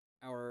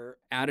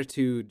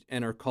attitude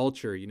and our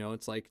culture. You know,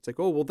 it's like,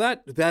 oh, well,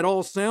 that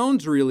all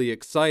sounds really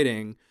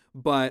exciting,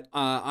 but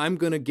I'm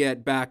going to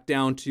get back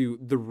down to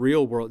the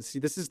real world. See,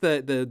 this is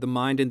the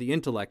mind and the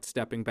intellect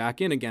stepping back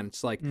in again.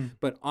 It's like,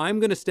 but I'm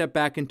going to step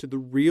back into the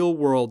real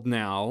world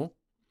now,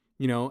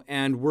 you know,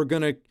 and we're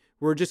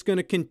just going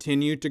to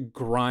continue to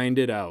grind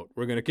it out.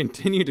 We're going to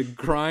continue to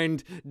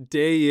grind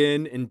day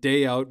in and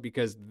day out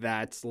because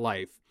that's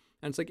life.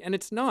 And it's like, and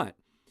it's not.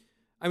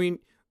 I mean,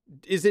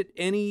 is it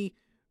any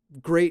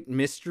great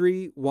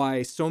mystery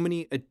why so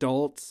many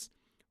adults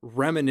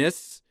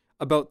reminisce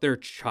about their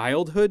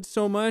childhood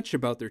so much,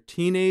 about their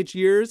teenage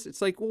years?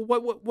 It's like, well,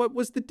 what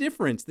was the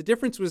difference? The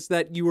difference was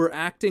that you were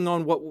acting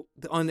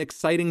on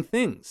exciting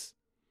things.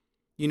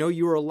 You know,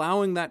 you were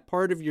allowing that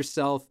part of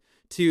yourself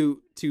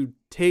to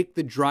take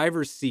the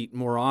driver's seat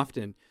more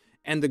often.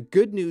 And the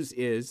good news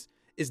is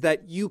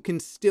that you can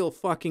still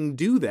fucking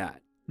do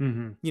that.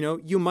 Mm-hmm. You know,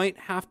 you might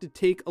have to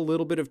take a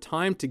little bit of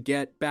time to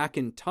get back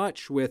in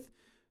touch with,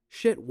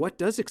 shit, what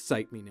does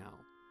excite me now?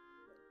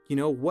 You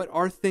know, what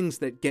are things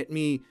that get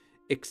me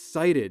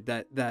excited,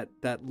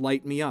 that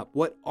light me up?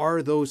 What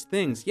are those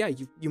things? Yeah,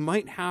 you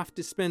might have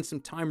to spend some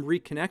time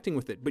reconnecting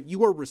with it, but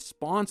you are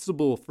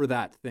responsible for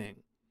that thing.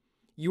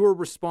 You are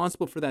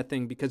responsible for that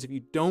thing, because if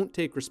you don't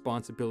take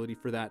responsibility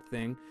for that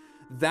thing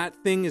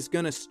is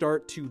going to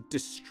start to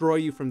destroy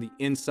you from the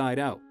inside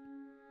out.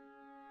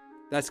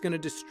 That's going to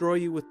destroy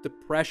you with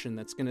depression.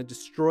 That's going to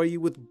destroy you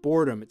with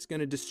boredom. It's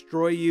going to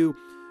destroy you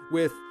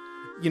with,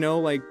 you know,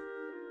 like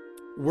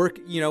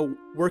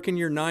working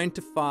your 9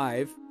 to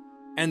 5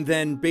 and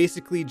then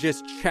basically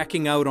just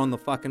checking out on the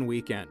fucking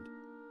weekend.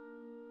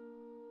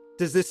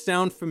 Does this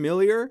sound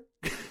familiar?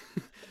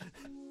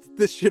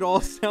 This should all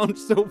sound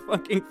so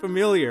fucking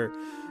familiar,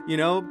 you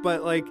know,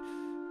 but like,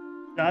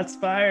 shots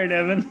fired,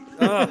 Evan.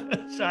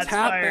 Shots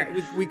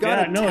fired. We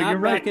gotta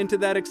tap back into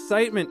that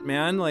excitement,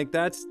 man. Like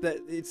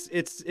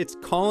it's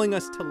calling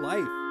us to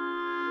life.